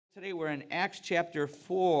Today we're in Acts chapter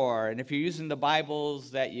 4, and if you're using the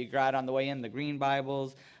Bibles that you got on the way in, the green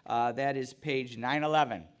Bibles, that is page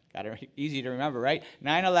 911. Got it easy to remember, right?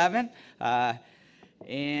 911.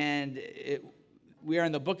 We are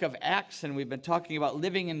in the book of Acts, and we've been talking about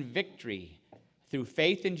living in victory through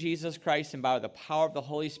faith in Jesus Christ and by the power of the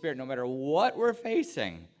Holy Spirit, no matter what we're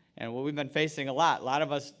facing. And we've been facing a lot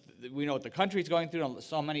of us, we know what the country's going through, and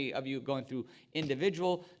so many of you going through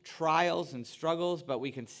individual trials and struggles, but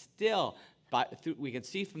we can still, we can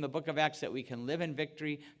see from the book of Acts that we can live in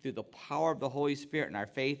victory through the power of the Holy Spirit and our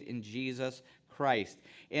faith in Jesus Christ.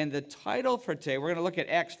 And the title for today, we're going to look at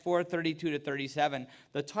Acts 4:32 to 37.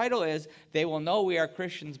 The title is, They Will Know We Are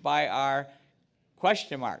Christians by Our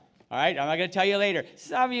question mark. All right, I'm not going to tell you later.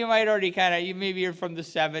 Some of you might already maybe you're from the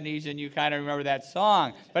 70s and you kind of remember that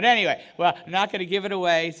song. But anyway, well, I'm not going to give it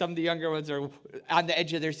away. Some of the younger ones are on the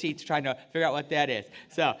edge of their seats trying to figure out what that is.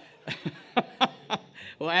 So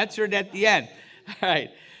we'll answer it at the end. All right,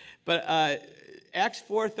 but Acts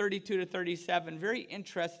 4:32 to 37, very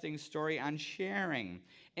interesting story on sharing.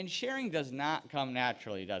 And sharing does not come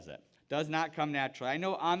naturally, does it? Does not come naturally. I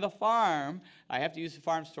know on the farm, I have to use the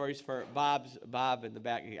farm stories for Bob in the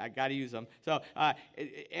back. I got to use them. So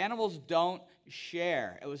animals don't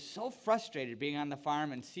share. It was so frustrated being on the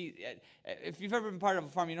farm and see. If you've ever been part of a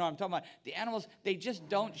farm, you know what I'm talking about. The animals, they just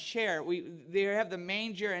don't share. They have the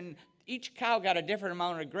manger, and each cow got a different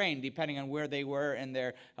amount of grain depending on where they were and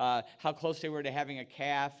how close they were to having a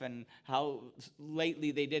calf and how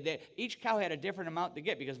lately they did that. Each cow had a different amount to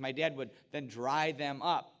get because my dad would then dry them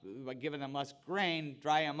up by giving them less grain,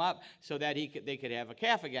 dry them up so that they could have a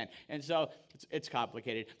calf again. And so it's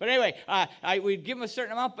complicated. But anyway, we'd give them a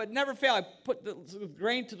certain amount, but never fail. I put the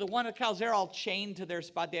grain to the one of the cows. They're all chained to their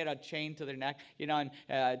spot. They had a chain to their neck, and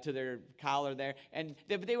to their collar there. And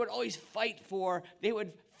they would always fight for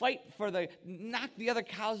knock the other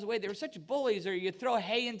cows away. They were such bullies. Or you throw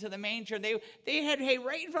hay into the manger. They had hay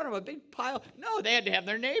right in front of them, a big pile. No, they had to have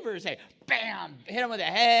their neighbors say, bam, hit them with a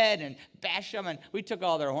head and bash them. And we took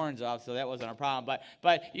all their horns off, so that wasn't a problem.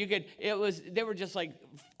 But they were just like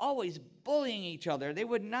always bullying each other. They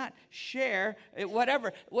would not share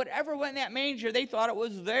whatever went in that manger. They thought it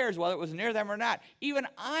was theirs, whether it was near them or not. Even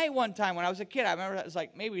one time when I was a kid, I remember it was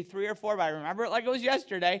like maybe 3 or 4, but I remember it like it was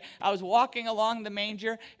yesterday. I was walking along the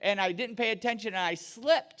manger and I didn't pay attention and I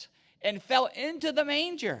slipped and fell into the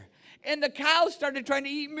manger. And the cows started trying to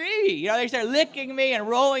eat me. They started licking me and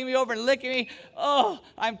rolling me over and licking me. Oh,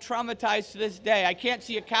 I'm traumatized to this day. I can't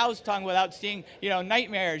see a cow's tongue without seeing,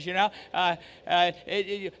 nightmares, They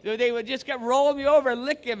would just keep rolling me over and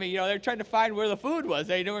licking me. They're trying to find where the food was.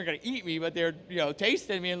 They knew they were going to eat me, but they're,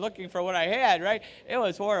 tasting me and looking for what I had, right? It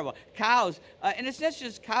was horrible. Cows, and it's not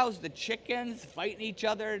just cows, the chickens fighting each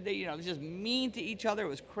other. They, it was just mean to each other. It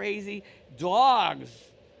was crazy. Dogs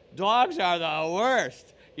are the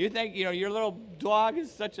worst. You think, your little dog is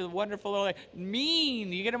such a wonderful little,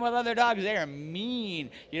 mean. You get them with other dogs, they are mean.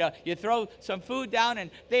 You throw some food down and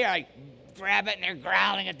they are grab it and they're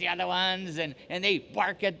growling at the other ones and they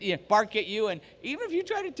bark at you. And even if you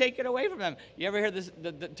try to take it away from them, you ever hear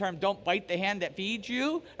the term, don't bite the hand that feeds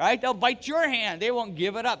you, right? They'll bite your hand. They won't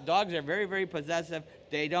give it up. Dogs are very, very possessive.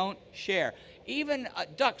 They don't share. Even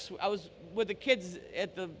ducks. I was with the kids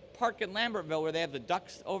at the park in Lambertville where they have the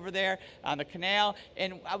ducks over there on the canal,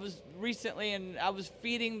 and I was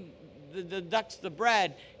feeding the ducks the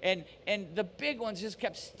bread, and the big ones just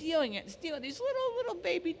kept stealing it. These little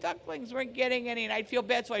baby ducklings weren't getting any, and I'd feel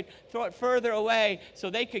bad, so I'd throw it further away so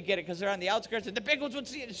they could get it because they're on the outskirts, and the big ones would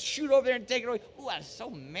see it and shoot over there and take it away. Ooh, I was so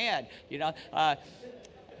mad, it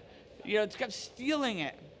kept stealing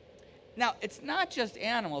it. Now, it's not just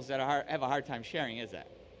animals that have a hard time sharing, is it?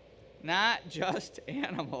 Not just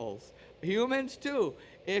animals. Humans, too.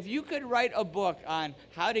 If you could write a book on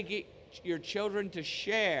how to get your children to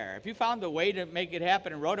share, if you found a way to make it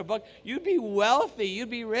happen and wrote a book, you'd be wealthy, you'd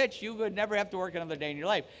be rich, you would never have to work another day in your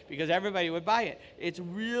life because everybody would buy it. It's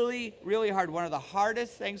really, really hard. One of the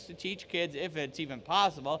hardest things to teach kids, if it's even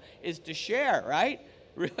possible, is to share, right?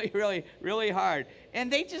 Really, really, really hard.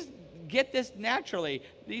 And they just get this naturally.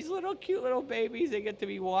 These little cute little babies, they get to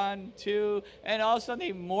be 1, 2, and all of a sudden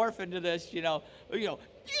they morph into this,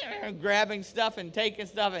 grabbing stuff and taking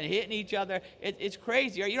stuff and hitting each other. It's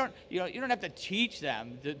crazy. You don't have to teach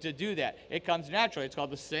them to do that. It comes naturally. It's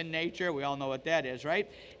called the sin nature. We all know what that is,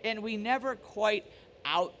 right? And we never quite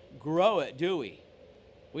outgrow it, do we?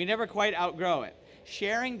 We never quite outgrow it.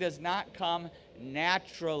 Sharing does not come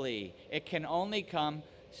naturally. It can only come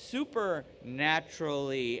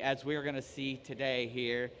supernaturally, as we're going to see today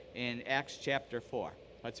here in Acts chapter 4.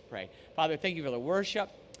 Let's pray. Father, thank you for the worship.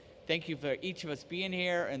 thank you for each of us being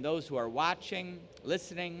here and those who are watching,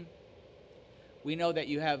 listening. We know that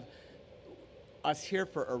you have us here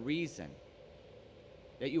for a reason,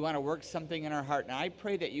 that you want to work something in our heart. And I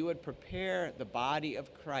pray that you would prepare the body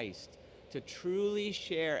of Christ to truly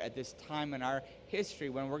share at this time in our history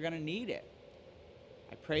when we're going to need it.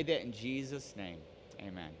 I pray that in Jesus' name.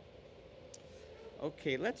 Amen.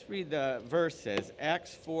 Okay, let's read the verses.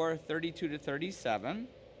 Acts 4:32-37.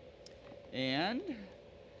 And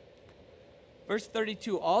verse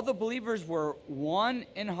 32, all the believers were one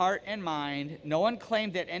in heart and mind. No one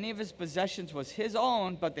claimed that any of his possessions was his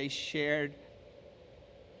own, but they shared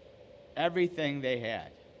everything they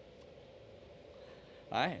had.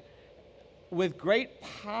 All right. With great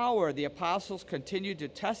power, the apostles continued to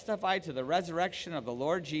testify to the resurrection of the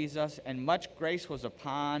Lord Jesus, and much grace was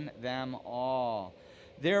upon them all.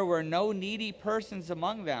 There were no needy persons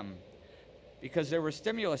among them, because there were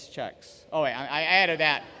stimulus checks. Oh, wait, I added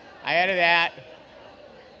that. I added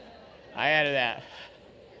that.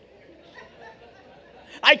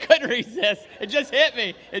 I couldn't resist. It just hit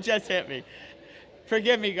me.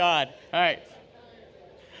 Forgive me, God. All right.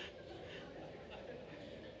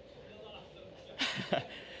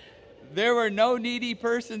 There were no needy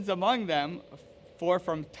persons among them, for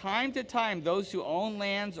from time to time those who owned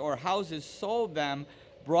lands or houses sold them,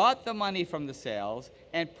 brought the money from the sales,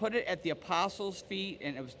 and put it at the apostles' feet,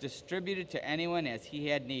 and it was distributed to anyone as he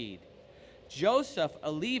had need. Joseph,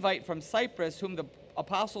 a Levite from Cyprus, whom the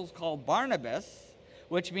apostles called Barnabas,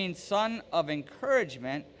 which means son of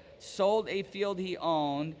encouragement, sold a field he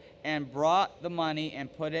owned and brought the money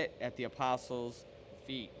and put it at the apostles'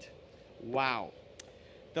 feet. Wow.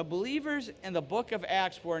 The believers in the book of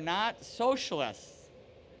Acts were not socialists.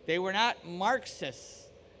 They were not Marxists.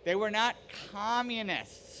 They were not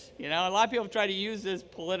communists. You know, a lot of people try to use this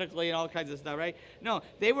politically and all kinds of stuff, right? No,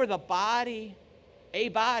 they were the body, a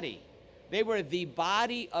body. They were the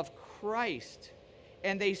body of Christ.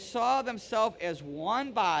 And they saw themselves as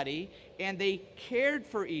one body, and they cared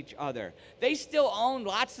for each other. They still owned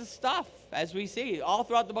lots of stuff, as we see. All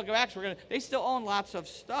throughout the book of Acts, they still own lots of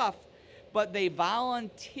stuff, but they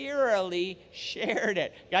voluntarily shared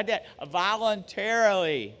it. Got that?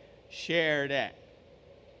 Voluntarily shared it.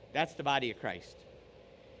 That's the body of Christ.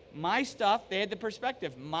 My stuff, they had the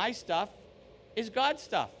perspective. My stuff is God's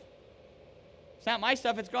stuff. It's not my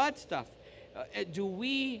stuff, it's God's stuff. Do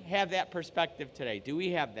we have that perspective today? Do we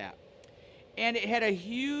have that? And it had a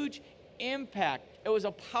huge impact. It was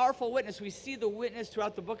a powerful witness. We see the witness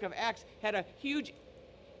throughout the book of Acts had a huge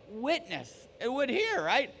witness. It would here,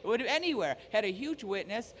 right? It would anywhere. Had a huge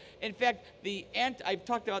witness. In fact, I've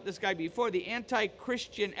talked about this guy before, the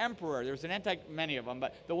anti-Christian emperor. There was many of them,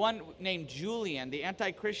 but the one named Julian, the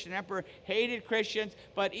anti-Christian emperor, hated Christians,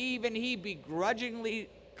 but even he begrudgingly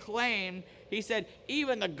claimed, he said,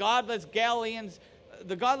 even the godless Galileans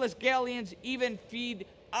even feed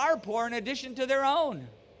our poor in addition to their own.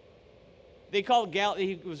 They called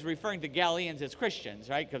he was referring to Galileans as Christians,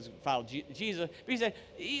 right? Because followed Jesus. But he said,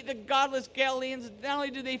 the godless Galileans, not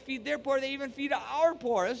only do they feed their poor, they even feed our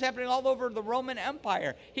poor. This was happening all over the Roman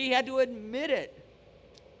Empire. He had to admit it.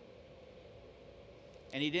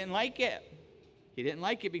 And he didn't like it. He didn't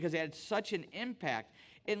like it because it had such an impact.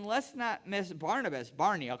 And let's not miss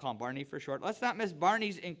Barney, I'll call him Barney for short. Let's not miss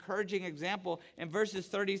Barney's encouraging example in verses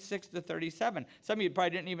 36-37. Some of you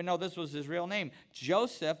probably didn't even know this was his real name.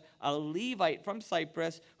 Joseph, a Levite from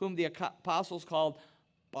Cyprus, whom the apostles called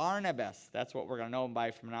Barnabas. That's what we're going to know him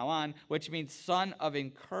by from now on, which means son of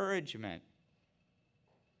encouragement.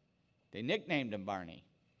 They nicknamed him Barney.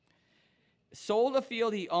 Sold a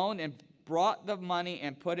field he owned and brought the money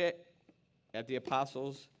and put it at the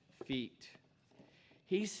apostles' feet.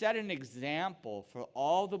 He set an example for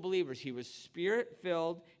all the believers. He was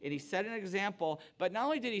spirit-filled, and he set an example. But not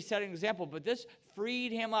only did he set an example, but this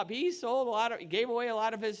freed him up. He gave away a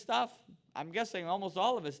lot of his stuff. I'm guessing almost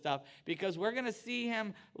all of his stuff, because we're going to see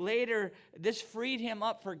him later. This freed him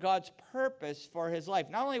up for God's purpose for his life.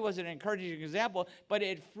 Not only was it an encouraging example, but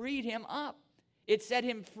it freed him up. It set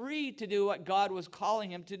him free to do what God was calling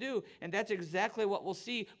him to do. And that's exactly what we'll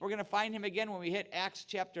see. We're going to find him again when we hit Acts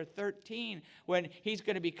chapter 13, when he's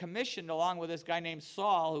going to be commissioned along with this guy named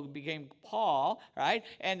Saul, who became Paul, right?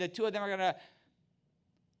 And the two of them are going to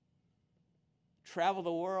travel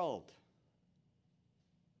the world.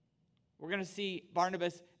 We're going to see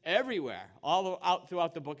Barnabas everywhere, all out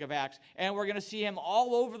throughout the book of Acts. And we're going to see him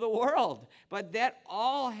all over the world. But that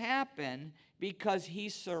all happened because he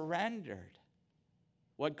surrendered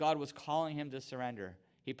what God was calling him to surrender.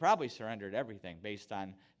 He probably surrendered everything based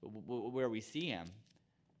on where we see him.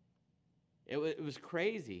 It was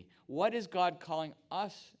crazy. What is God calling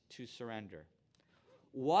us to surrender?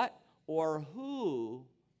 What or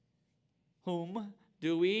whom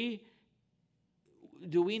do we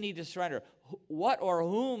need to surrender? What or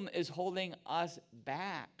whom is holding us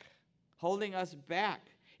back? Holding us back.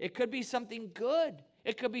 It could be something good.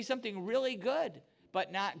 It could be something really good,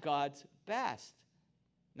 but not God's best.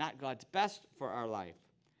 Not God's best for our life.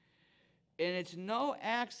 And it's no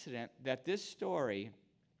accident that this story,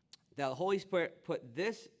 that the Holy Spirit put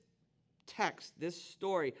this text, this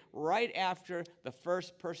story, right after the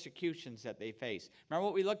first persecutions that they faced. Remember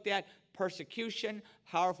what we looked at? Persecution,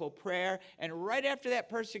 powerful prayer, and right after that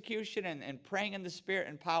persecution and praying in the Spirit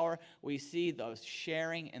and power, we see the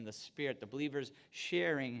sharing in the Spirit, the believers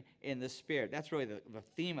sharing in the Spirit. That's really the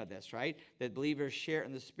theme of this, right? That believers share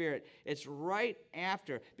in the Spirit. It's right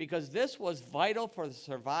after, because this was vital for the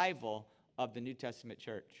survival of the New Testament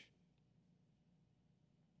church.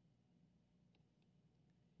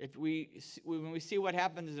 When we see what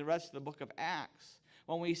happens in the rest of the book of Acts,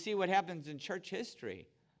 when we see what happens in church history,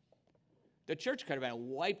 the church could have been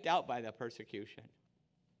wiped out by the persecution.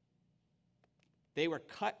 They were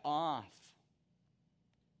cut off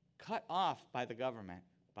by the government,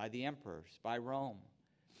 by the emperors, by Rome.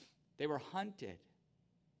 They were hunted.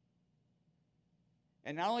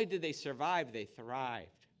 And not only did they survive, they thrived.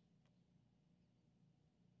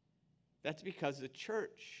 That's because the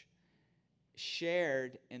church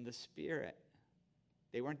shared in the Spirit.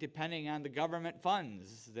 They weren't depending on the government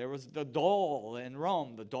funds. There was the dole in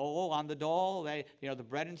Rome, the dole. The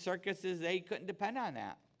bread and circuses, they couldn't depend on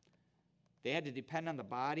that. They had to depend on the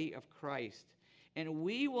body of Christ. And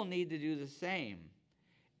we will need to do the same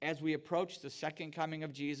as we approach the second coming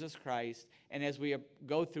of Jesus Christ and as we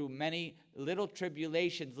go through many little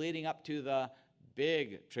tribulations leading up to the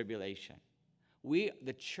big tribulation.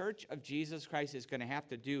 The Church of Jesus Christ is going to have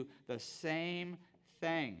to do the same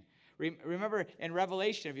thing. Remember in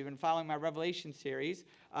Revelation, if you've been following my Revelation series,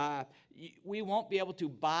 we won't be able to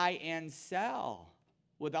buy and sell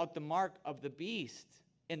without the mark of the beast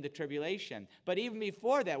in the tribulation. But even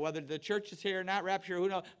before that, whether the church is here or not, rapture, who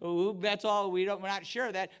knows? That's all. We're not sure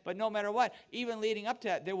of that. But no matter what, even leading up to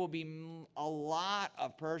that, there will be a lot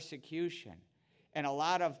of persecution and a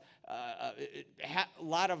lot of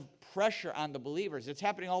pressure on the believers. It's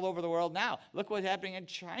happening all over the world now. Look what's happening in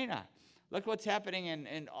China. Look what's happening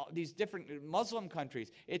in all these different Muslim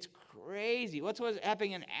countries. It's crazy. What's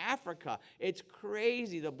happening in Africa? It's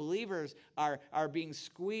crazy. The believers are being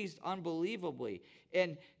squeezed unbelievably.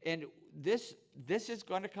 And this is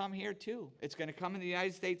going to come here too. It's going to come in the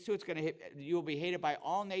United States too. You will be hated by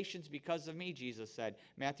all nations because of me, Jesus said.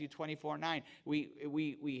 Matthew 24:9.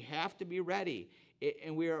 We have to be ready.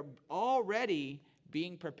 And we are already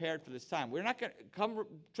being prepared for this time. We're not going to come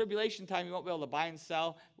tribulation time, you won't be able to buy and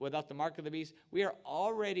sell without the mark of the beast. We are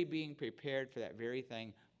already being prepared for that very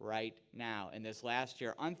thing right now. In this last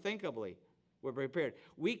year, unthinkably, we're prepared.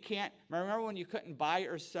 We can't, remember when you couldn't buy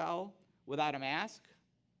or sell without a mask?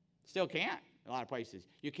 Still can't in a lot of places.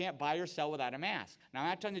 You can't buy or sell without a mask. Now, I'm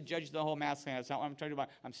not trying to judge the whole mask thing. That's not what I'm talking about.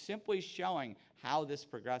 I'm simply showing how this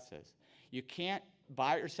progresses. You can't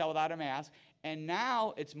buy or sell without a mask. And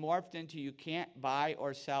now it's morphed into you can't buy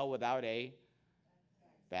or sell without a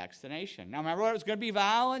vaccination. Now remember, it's going to be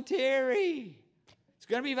voluntary. It's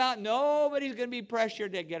going to be nobody's going to be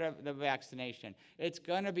pressured to get the vaccination. It's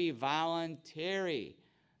going to be voluntary.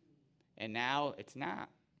 And now it's not.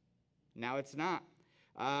 Now it's not.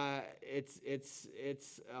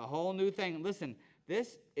 It's a whole new thing. Listen,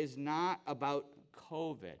 this is not about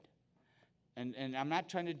COVID. And I'm not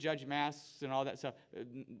trying to judge masks and all that stuff.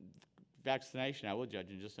 Vaccination, I will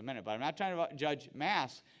judge in just a minute, but I'm not trying to judge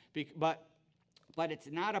masks, but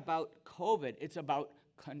it's not about COVID. It's about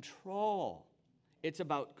control. It's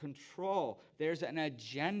about control. There's an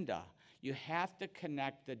agenda. You have to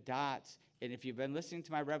connect the dots. And if you've been listening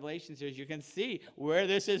to my Revelation series, you can see where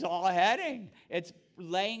this is all heading. It's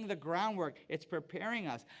laying the groundwork. It's preparing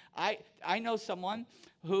us. I know someone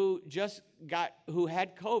who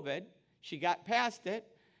had COVID. She got past it.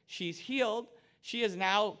 She's healed. She is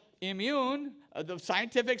now immune. The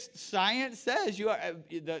science says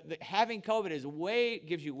having COVID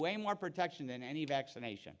gives you way more protection than any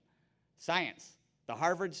vaccination. Science, the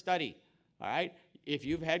Harvard study. All right, if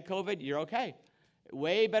you've had COVID, you're okay.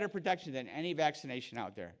 Way better protection than any vaccination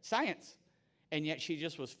out there. Science, and yet she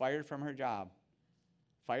just was fired from her job.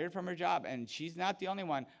 And she's not the only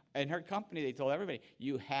one. In her company, they told everybody,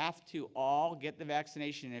 you have to all get the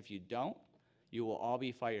vaccination, and if you don't, you will all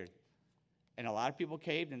be fired. And a lot of people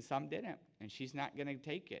caved and some didn't, and she's not going to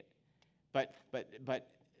take it. But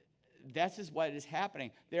this is what is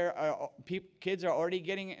happening. There are kids are already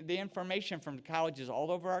getting the information from colleges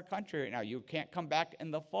all over our country right now. You can't come back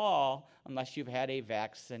in the fall unless you've had a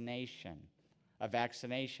vaccination. A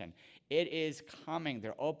vaccination. It is coming.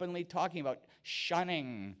 They're openly talking about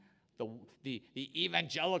shunning the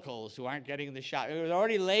evangelicals who aren't getting the shot. They're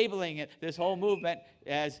already labeling it, this whole movement,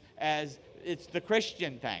 as it's the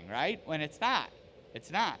Christian thing, right? When it's not. It's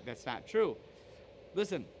not. That's not true.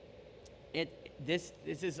 Listen, this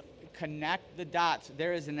is connect the dots.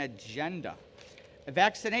 There is an agenda.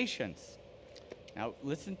 Vaccinations. Now,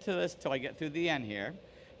 listen to this till I get through the end here.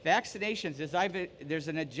 Vaccinations, there's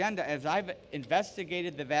an agenda. As I've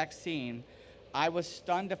investigated the vaccine, I was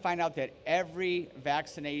stunned to find out that every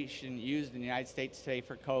vaccination used in the United States today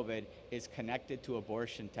for COVID is connected to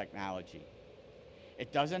abortion technology.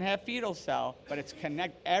 It doesn't have fetal cell, but it's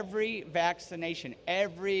every vaccination,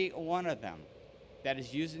 every one of them that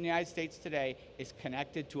is used in the United States today is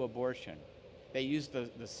connected to abortion. They use the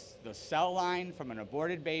cell line from an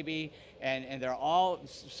aborted baby, and they're all,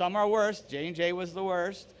 some are worse. J&J was the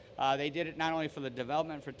worst. They did it not only for the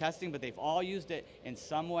development, for testing, but they've all used it in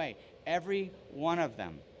some way. Every one of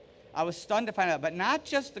them. I was stunned to find out, but not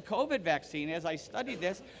just the COVID vaccine. As I studied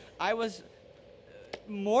this, I was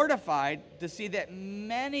mortified to see that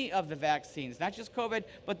many of the vaccines, not just COVID,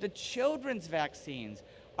 but the children's vaccines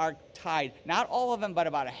are tied, not all of them, but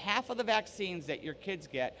about a half of the vaccines that your kids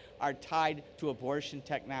get are tied to abortion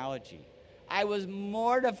technology. I was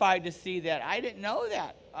mortified to see that. I didn't know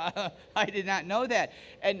that. I did not know that.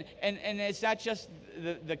 And it's not just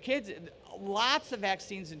the kids. Lots of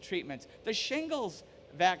vaccines and treatments. The shingles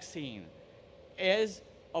vaccine is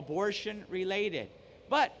abortion related.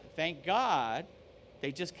 But thank God,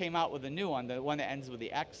 they just came out with a new one, the one that ends with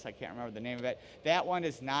the X. I can't remember the name of it. That one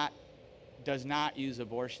does not use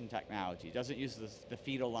abortion technology. It doesn't use the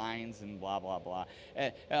fetal lines and blah, blah, blah.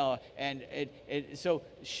 So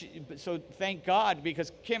thank God,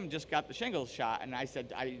 because Kim just got the shingles shot, and I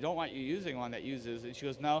said, I don't want you using one that uses, and she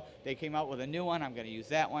goes, no, they came out with a new one, I'm gonna use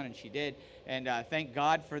that one, and she did, and thank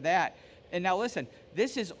God for that. And now listen,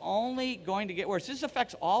 this is only going to get worse. This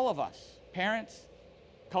affects all of us, parents,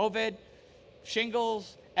 COVID,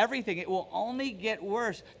 shingles, everything. It will only get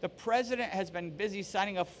worse. The president has been busy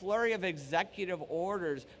signing a flurry of executive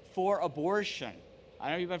orders for abortion.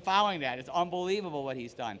 I know you've been following that. It's unbelievable what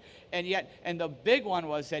he's done. And the big one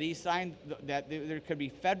was that he signed that there could be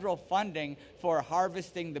federal funding for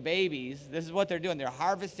harvesting the babies. This is what they're doing. They're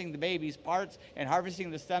harvesting the babies' parts and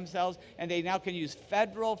harvesting the stem cells, and they now can use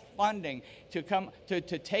federal funding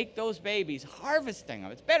to take those babies, harvesting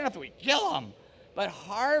them. It's bad enough that we kill them, but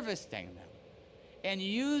harvesting them and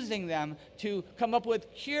using them to come up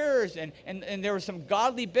with cures. And there were some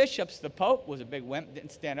godly bishops. The Pope was a big wimp,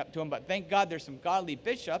 didn't stand up to him, but thank God there's some godly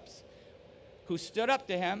bishops who stood up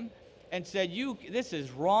to him and said, this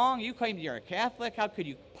is wrong. You claim you're a Catholic. How could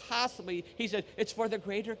you possibly? He said, it's for the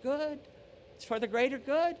greater good. It's for the greater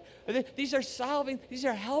good. These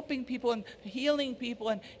are helping people and healing people,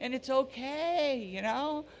 and it's okay, you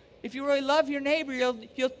know? If you really love your neighbor,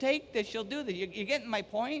 you'll take this, you'll do this. You're getting my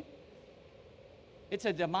point? It's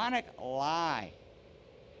a demonic lie.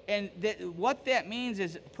 And what that means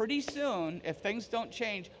is pretty soon, if things don't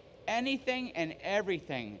change, anything and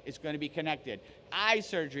everything is going to be connected. Eye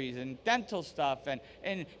surgeries and dental stuff and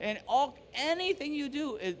anything you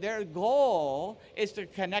do, their goal is to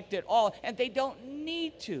connect it all. And they don't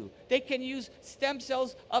need to. They can use stem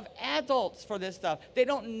cells of adults for this stuff. They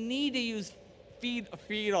don't need to use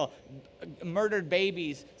fetal murdered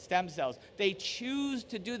babies' stem cells. They choose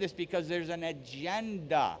to do this because there's an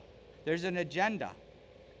agenda. There's an agenda.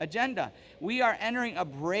 We are entering a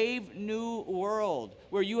brave new world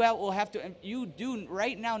where you do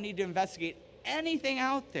right now need to investigate anything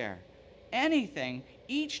out there, anything,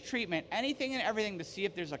 each treatment, anything and everything to see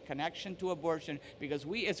if there's a connection to abortion, because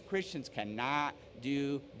we as Christians cannot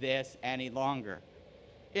do this any longer.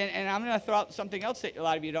 And I'm going to throw out something else that a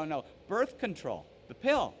lot of you don't know. Birth control, the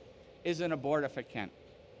pill, is an abortifacient.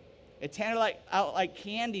 It's handed out like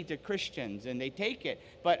candy to Christians, and they take it.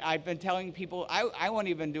 But I've been telling people, I won't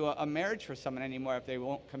even do a marriage for someone anymore if they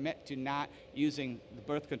won't commit to not using the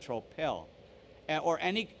birth control pill. Or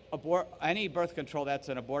any birth control that's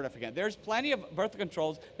an abortifacient. There's plenty of birth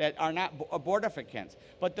controls that are not abortificants.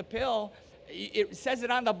 But the pill, it says it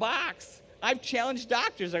on the box. I've challenged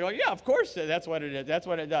doctors. I go, yeah, of course, that's what it is. That's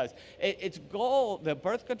what it does. Its goal, the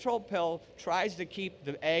birth control pill, tries to keep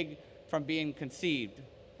the egg from being conceived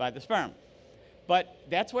by the sperm. But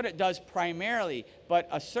that's what it does primarily. But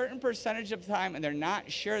a certain percentage of the time, and they're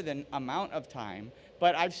not sure the amount of time,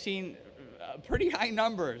 but I've seen pretty high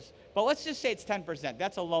numbers. But let's just say it's 10%.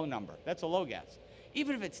 That's a low number. That's a low guess.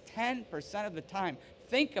 Even if it's 10% of the time,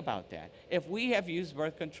 think about that. If we have used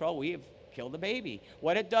birth control, we have killed a baby.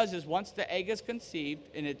 What it does is once the egg is conceived,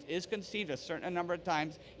 and it is conceived a certain number of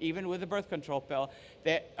times, even with a birth control pill,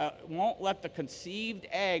 that won't let the conceived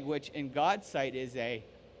egg, which in God's sight is a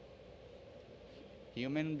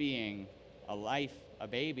human being, a life, a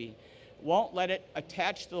baby, won't let it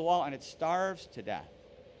attach to the wall, and it starves to death.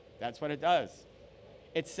 That's what it does.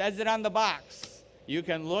 It says it on the box. You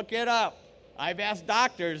can look it up. I've asked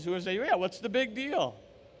doctors who say, yeah, what's the big deal?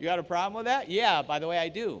 You got a problem with that? Yeah, by the way, I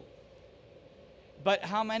do. But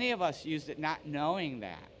how many of us used it not knowing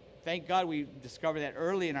that? Thank God we discovered that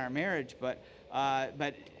early in our marriage, but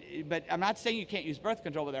I'm not saying you can't use birth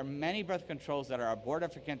control, but there are many birth controls that are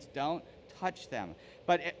abortificants. Don't touch them.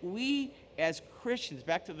 But we as Christians,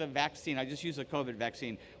 back to the vaccine, I just used the COVID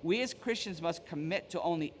vaccine, we as Christians must commit to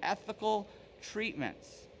only ethical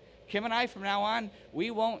treatments. Kim and I, from now on,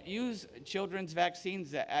 we won't use children's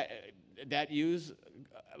vaccines that use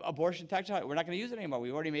abortion technology. We're not going to use it anymore.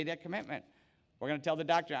 We've already made that commitment. We're going to tell the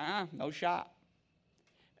doctor, no shot.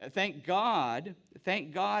 Thank God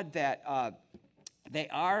that they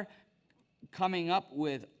are coming up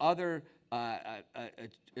with other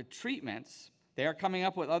treatments. They are coming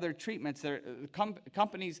up with other treatments.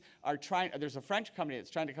 Companies are trying, there's a French company that's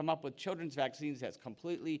trying to come up with children's vaccines that's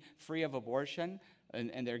completely free of abortion,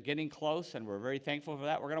 and they're getting close, and we're very thankful for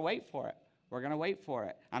that. We're going to wait for it. We're going to wait for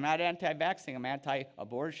it. I'm not anti-vaccine. I'm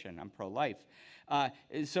anti-abortion. I'm pro-life.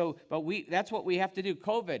 That's what we have to do.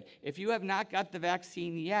 COVID, if you have not got the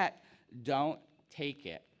vaccine yet, don't take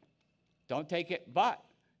it. Don't take it, but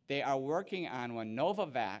they are working on one.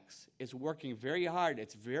 Novavax is working very hard.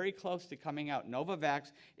 It's very close to coming out.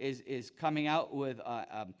 Novavax is coming out with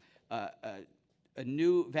a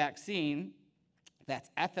new vaccine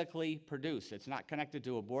that's ethically produced. It's not connected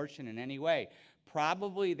to abortion in any way.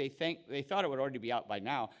 Probably they thought it would already be out by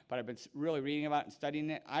now, but I've been really reading about it and studying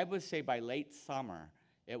it. I would say by late summer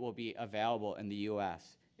it will be available in the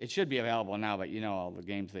U.S. It should be available now, but you know all the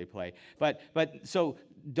games they play. So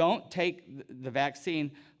don't take the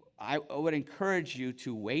vaccine. I would encourage you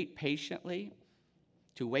to wait patiently,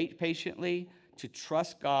 to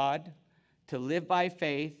trust God, to live by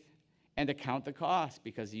faith, and to count the cost,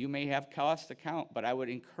 because you may have costs to count, but I would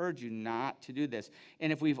encourage you not to do this.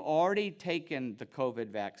 And if we've already taken the COVID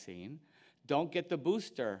vaccine, don't get the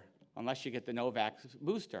booster unless you get the Novavax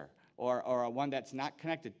booster, or one that's not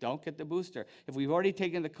connected. Don't get the booster. If we've already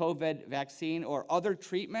taken the COVID vaccine or other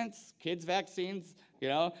treatments, kids' vaccines,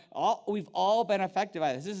 we've all been affected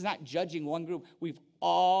by this. This is not judging one group. We've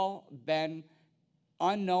all been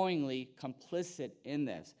unknowingly complicit in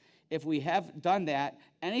this. If we have done that,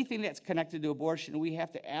 anything that's connected to abortion, we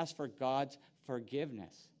have to ask for God's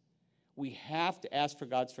forgiveness. We have to ask for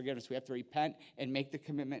God's forgiveness. We have to repent and make the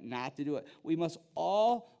commitment not to do it. We must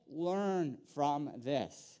all learn from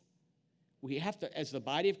this. We have to, as the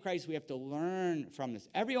body of Christ, we have to learn from this.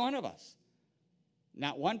 Every one of us.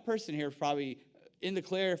 Not one person here is probably in the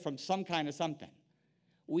clear from some kind of something.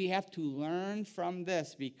 We have to learn from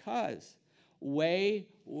this, because way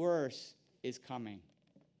worse is coming.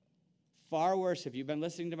 Far worse. If you've been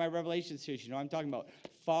listening to my Revelation series, you know what I'm talking about.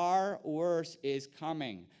 Far worse is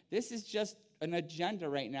coming. This is just an agenda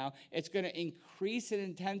right now. It's going to increase in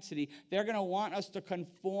intensity. They're going to want us to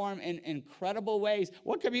conform in incredible ways.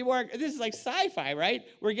 What could be more? This is like sci-fi, right?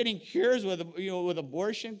 We're getting cures with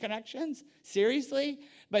abortion connections. Seriously?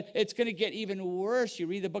 But it's going to get even worse. You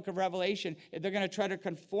read the book of Revelation. They're going to try to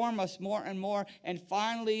conform us more and more. And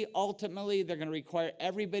finally, ultimately, they're going to require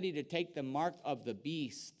everybody to take the mark of the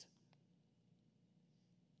beast.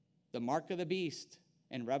 The mark of the beast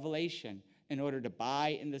in Revelation, in order to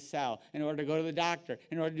buy and to sell, in order to go to the doctor,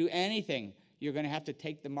 in order to do anything, you're going to have to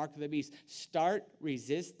take the mark of the beast. Start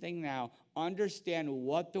resisting now. Understand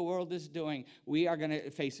what the world is doing. We are going to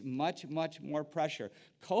face much, much more pressure.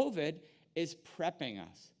 COVID is prepping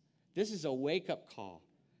us. This is a wake-up call.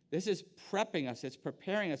 This is prepping us. It's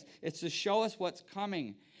preparing us. It's to show us what's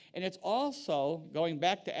coming. And it's also, going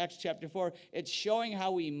back to Acts chapter 4, it's showing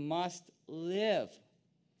how we must live.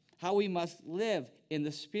 How we must live in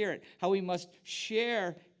the Spirit, how we must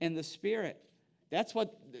share in the Spirit. That's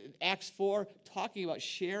what Acts 4 talking about,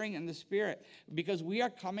 sharing in the Spirit, because we are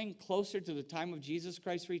coming closer to the time of Jesus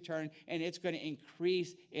Christ's return, and it's going to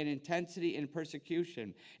increase in intensity and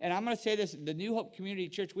persecution. And I'm going to say this, the New Hope Community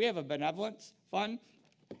Church, we have a benevolence fund.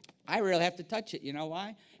 I really have to touch it. You know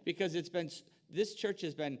why? Because this church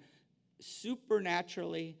has been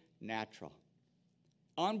supernaturally natural.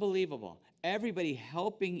 Unbelievable. Everybody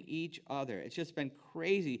helping each other. It's just been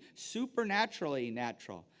crazy, supernaturally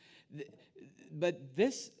natural. but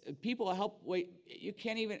this, people help, wait, you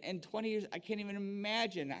can't even, in 20 years, I can't even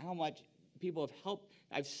imagine how much people have helped.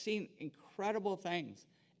 I've seen incredible things.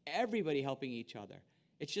 Everybody helping each other.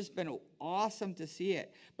 It's just been awesome to see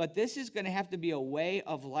it. But this is going to have to be a way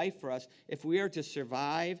of life for us if we are to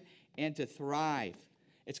survive and to thrive.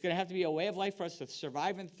 It's going to have to be a way of life for us to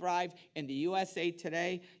survive and thrive in the USA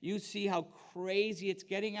today. You see how crazy it's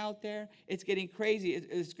getting out there? It's getting crazy.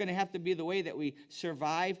 It's going to have to be the way that we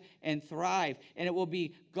survive and thrive. And it will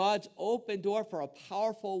be God's open door for a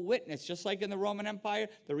powerful witness. Just like in the Roman Empire,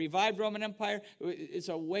 the revived Roman Empire, it's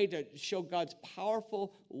a way to show God's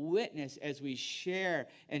powerful witness as we share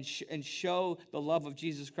and show the love of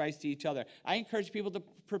Jesus Christ to each other. I encourage people to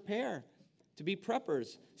prepare. To be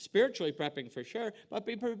preppers, spiritually prepping for sure, but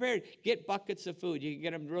be prepared. Get buckets of food. You can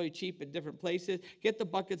get them really cheap at different places. Get the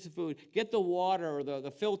buckets of food. Get the water or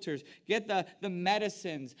the filters. Get the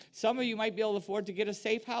medicines. Some of you might be able to afford to get a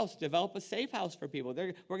safe house. Develop a safe house for people.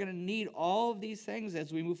 We're going to need all of these things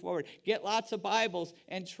as we move forward. Get lots of Bibles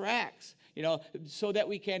and tracts, so that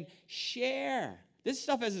we can share. This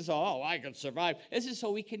stuff isn't so, I can survive. This is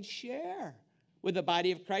so we can share with the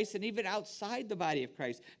body of Christ and even outside the body of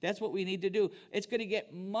Christ. That's what we need to do. It's going to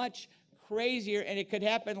get much crazier, and it could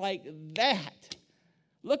happen like that.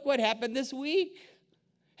 Look what happened this week.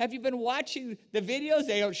 Have you been watching the videos?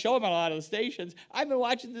 They don't show them on a lot of the stations. I've been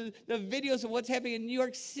watching the videos of what's happening in New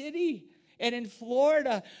York City and in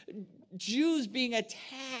Florida. Jews being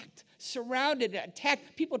attacked, surrounded,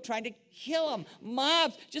 attacked, people trying to kill them,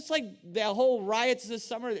 mobs, just like the whole riots this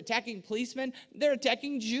summer attacking policemen. They're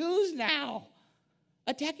attacking Jews now.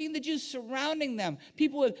 Attacking the Jews, surrounding them.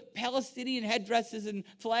 People with Palestinian headdresses and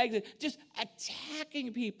flags, just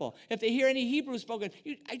attacking people. If they hear any Hebrew spoken,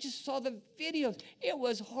 I just saw the videos. It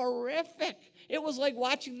was horrific. It was like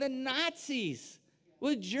watching the Nazis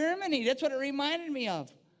with Germany. That's what it reminded me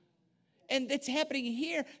of. And it's happening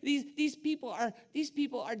here. These people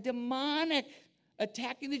are demonic,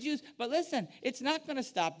 attacking the Jews. But listen, it's not going to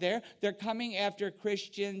stop there. They're coming after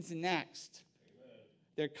Christians next. Amen.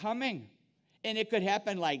 They're coming. And it could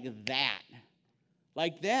happen like that.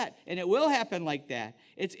 And it will happen like that.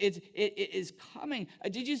 It is coming.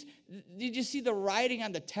 Did you see the writing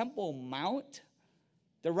on the Temple Mount?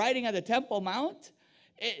 The writing on the Temple Mount?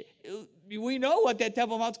 We know what that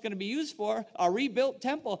Temple Mount's going to be used for, a rebuilt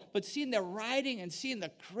temple. But seeing the writing and seeing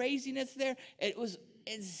the craziness there, it was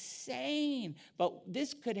insane. But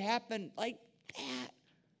this could happen like that.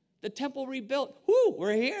 The temple rebuilt. Whoo,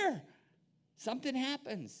 we're here. Something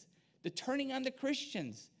happens. The turning on the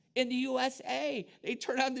Christians in the USA. They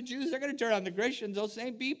turn on the Jews. They're going to turn on the Christians, those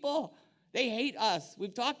same people. They hate us.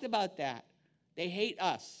 We've talked about that. They hate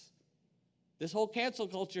us. This whole cancel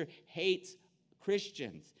culture hates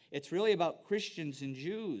Christians. It's really about Christians and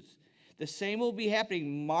Jews. The same will be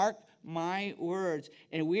happening. Mark my words.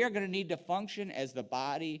 And we are going to need to function as the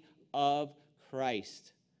body of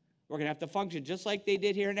Christ. We're going to have to function just like they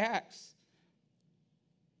did here in Acts.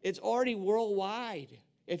 It's already worldwide.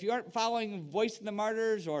 If you aren't following Voice of the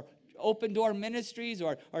Martyrs or Open Door Ministries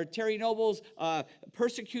or Terry Noble's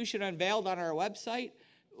Persecution Unveiled on our website,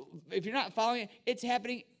 if you're not following it, it's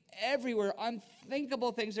happening everywhere.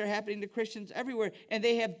 Unthinkable things are happening to Christians everywhere, and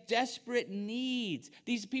they have desperate needs.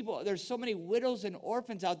 These people, there's so many widows and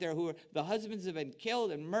orphans out there who the husbands have been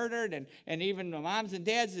killed and murdered, and even the moms and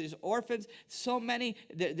dads, there's orphans. So many,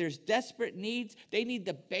 there's desperate needs. They need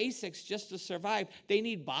the basics just to survive. They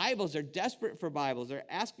need Bibles. They're desperate for Bibles. They're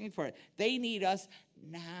asking for it. They need us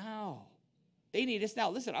now. They need us now.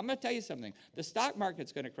 Listen, I'm going to tell you something. The stock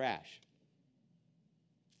market's going to crash.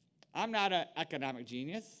 I'm not an economic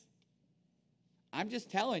genius. I'm just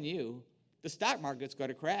telling you, the stock market's going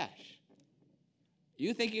to crash.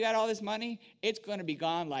 You think you got all this money? It's going to be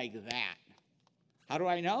gone like that. How do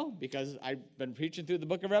I know? Because I've been preaching through the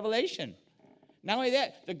book of Revelation. Not only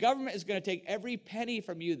that, the government is going to take every penny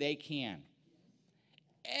from you they can.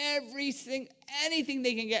 Anything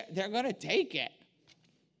they can get, they're going to take it.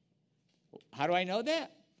 How do I know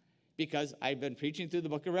that? Because I've been preaching through the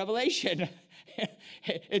book of Revelation.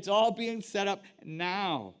 It's all being set up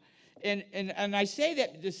now. And I say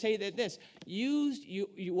that to say that this, use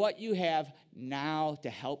what you have now to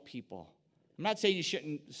help people. I'm not saying you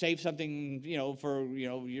shouldn't save something, for,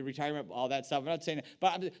 your retirement, all that stuff. I'm not saying that.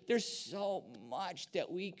 But there's so much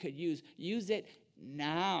that we could use. Use it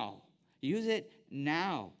now. Use it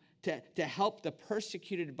now to help the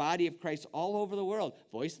persecuted body of Christ all over the world.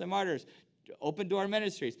 Voice of the Martyrs. Open Door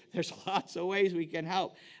Ministries. There's lots of ways we can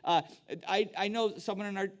help. I know someone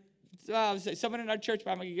in our church,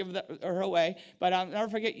 but I'm going to give her away. But I'll never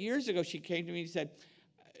forget, years ago, she came to me and said,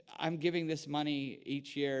 I'm giving this money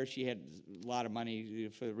each year. She had a lot of money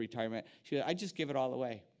for retirement. She said, I just give it all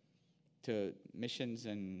away to missions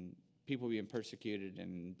and people being persecuted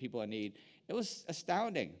and people in need. It was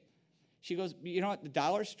astounding. She goes, you know what? The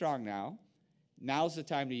dollar's strong now. Now's the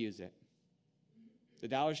time to use it. The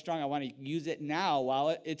dollar's strong. I want to use it now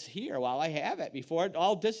while it's here, while I have it, before it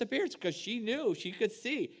all disappears, because she knew, she could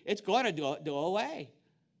see, it's going to go away.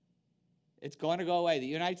 It's going to go away. The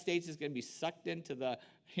United States is going to be sucked into the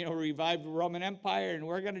revived Roman Empire, and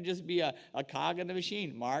we're going to just be a cog in the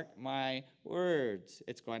machine. Mark my words.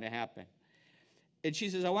 It's going to happen. And she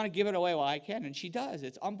says, I want to give it away while I can. And she does.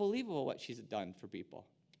 It's unbelievable what she's done for people.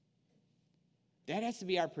 That has to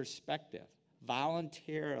be our perspective,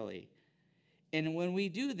 voluntarily. And when we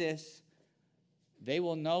do this, they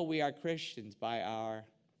will know we are Christians by our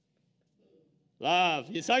love.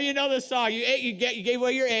 Some of you know this song. You gave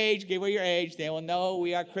away your age, They will know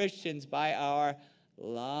we are Christians by our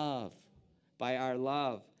love. By our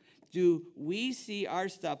love. Do we see our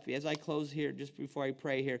stuff, as I close here, just before I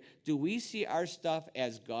pray here, do we see our stuff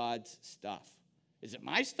as God's stuff? Is it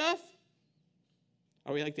my stuff?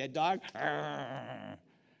 Are we like that dog?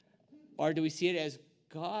 Or do we see it as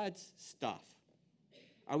God's stuff?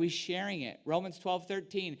 Are we sharing it? Romans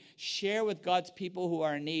 12:13, share with God's people who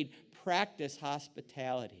are in need. Practice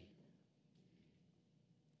hospitality.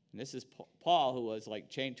 And this is Paul, who was like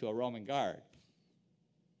chained to a Roman guard.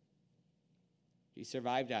 He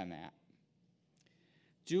survived on that.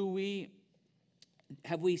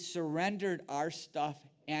 Have we surrendered our stuff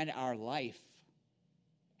and our life?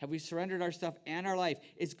 Have we surrendered our stuff and our life?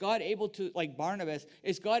 Is God able to, like Barnabas,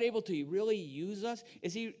 is God able to really use us?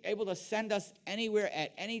 Is he able to send us anywhere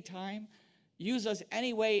at any time? Use us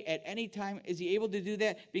anyway at any time? Is he able to do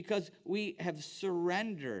that? Because we have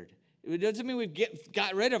surrendered. It doesn't mean we've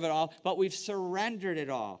got rid of it all, but we've surrendered it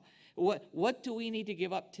all. What do we need to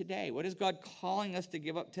give up today? What is God calling us to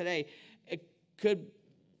give up today? It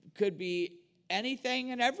could be anything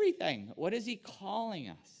and everything. What is he calling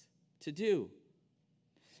us to do?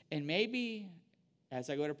 And maybe, as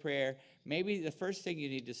I go to prayer, maybe the first thing you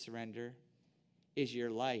need to surrender is your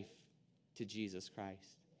life to Jesus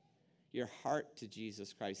Christ. Your heart to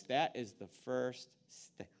Jesus Christ. That is the first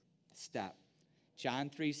step. John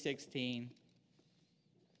 3:16.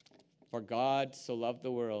 For God so loved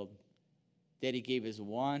the world that he gave his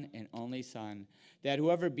one and only Son, that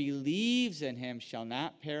whoever believes in him shall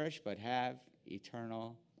not perish but have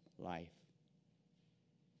eternal life.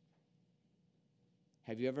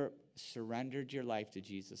 Have you ever surrendered your life to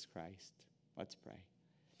Jesus Christ? Let's pray.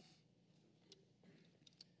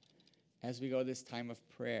 As we go this time of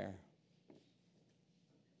prayer,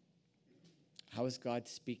 how is God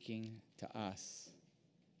speaking to us?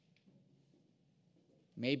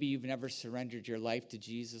 Maybe you've never surrendered your life to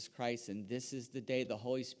Jesus Christ, and this is the day the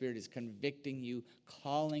Holy Spirit is convicting you,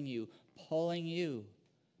 calling you, pulling you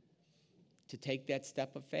to take that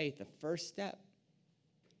step of faith, the first step.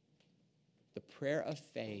 The prayer of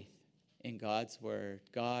faith in God's word.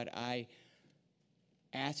 God, I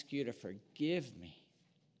ask you to forgive me,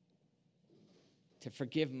 to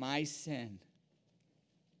forgive my sin.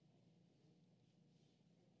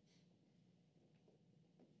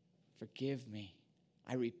 Forgive me.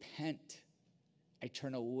 I repent. I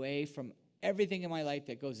turn away from everything in my life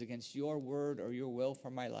that goes against your word or your will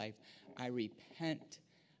for my life. I repent.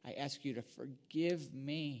 I ask you to forgive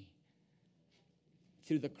me.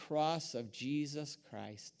 Through the cross of Jesus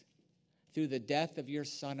Christ, through the death of your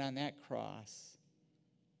Son on that cross,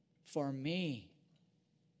 for me,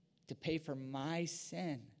 to pay for my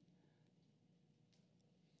sin.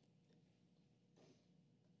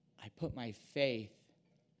 I put my faith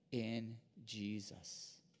in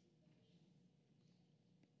Jesus.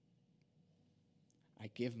 I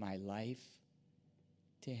give my life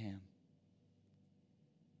to him.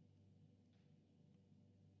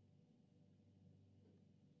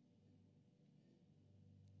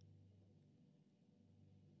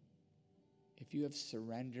 If you have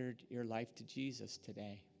surrendered your life to Jesus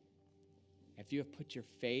today, if you have put your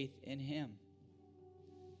faith in him,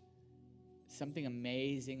 something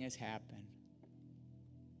amazing has happened.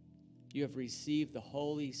 You have received the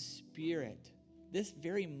Holy Spirit. This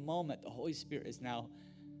very moment, the Holy Spirit is now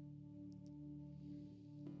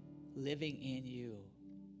living in you.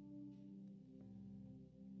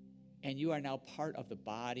 And you are now part of the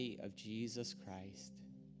body of Jesus Christ.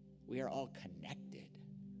 We are all connected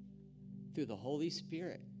through the Holy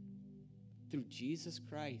Spirit, through Jesus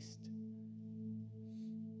Christ.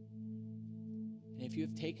 And if you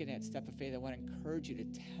have taken that step of faith, I want to encourage you to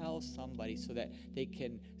tell somebody so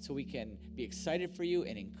we can be excited for you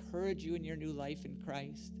and encourage you in your new life in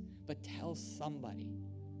Christ. But tell somebody.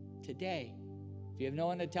 today. If you have no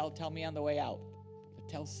one to tell me on the way out. But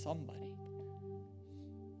tell somebody.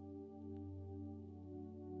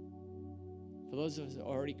 For those of us who are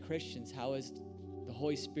already Christians, how is the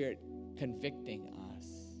Holy Spirit convicting us?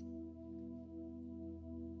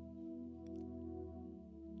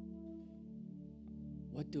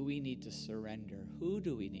 What do we need to surrender? Who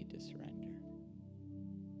do we need to surrender?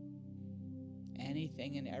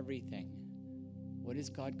 Anything and everything. What is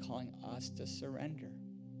God calling us to surrender?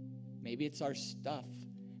 Maybe it's our stuff.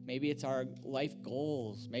 Maybe it's our life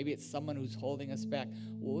goals. Maybe it's someone who's holding us back.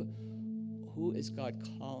 Who is God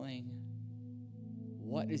calling?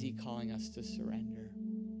 What is he calling us to surrender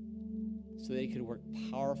so that he could work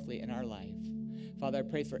powerfully in our life? Father, I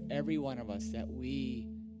pray for every one of us that we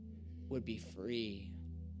would be free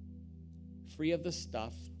of the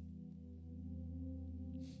stuff.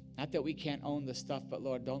 Not that we can't own the stuff, but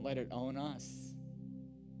Lord, don't let it own us.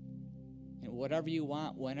 And whatever you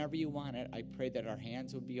want, whenever you want it, I pray that our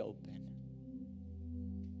hands would be open.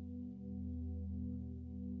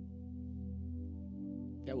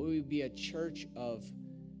 That we would be a church of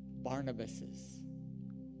Barnabases,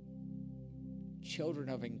 children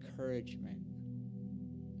of encouragement.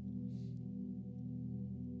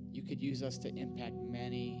 You could use us to impact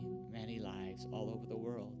many, many lives all over the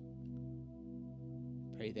world.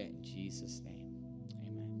 Pray that in Jesus' name.